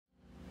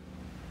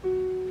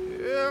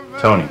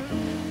Tony.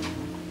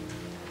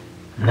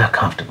 I'm not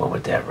comfortable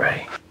with that,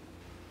 Ray.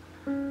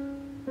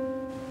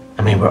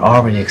 I mean, we're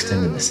already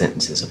extending the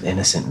sentences of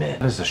innocent men.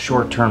 That is a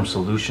short-term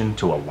solution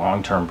to a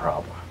long-term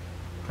problem.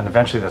 And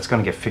eventually that's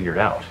going to get figured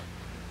out.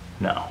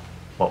 No,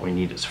 what we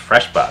need is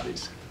fresh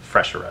bodies,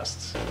 fresh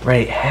arrests.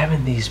 Ray,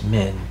 having these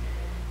men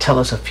tell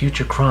us of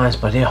future crimes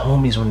by their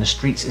homies on the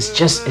streets is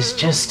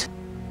just...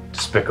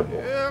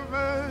 Despicable.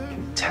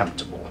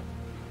 Contemptible.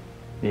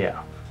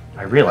 Yeah,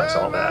 I realize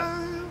all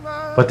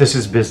that. But this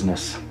is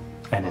business.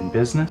 And in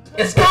business...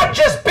 It's not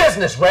just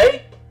business,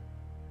 Ray!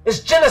 It's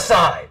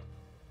genocide!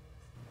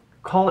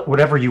 Call it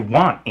whatever you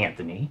want,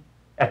 Anthony.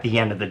 At the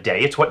end of the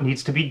day, it's what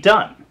needs to be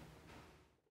done.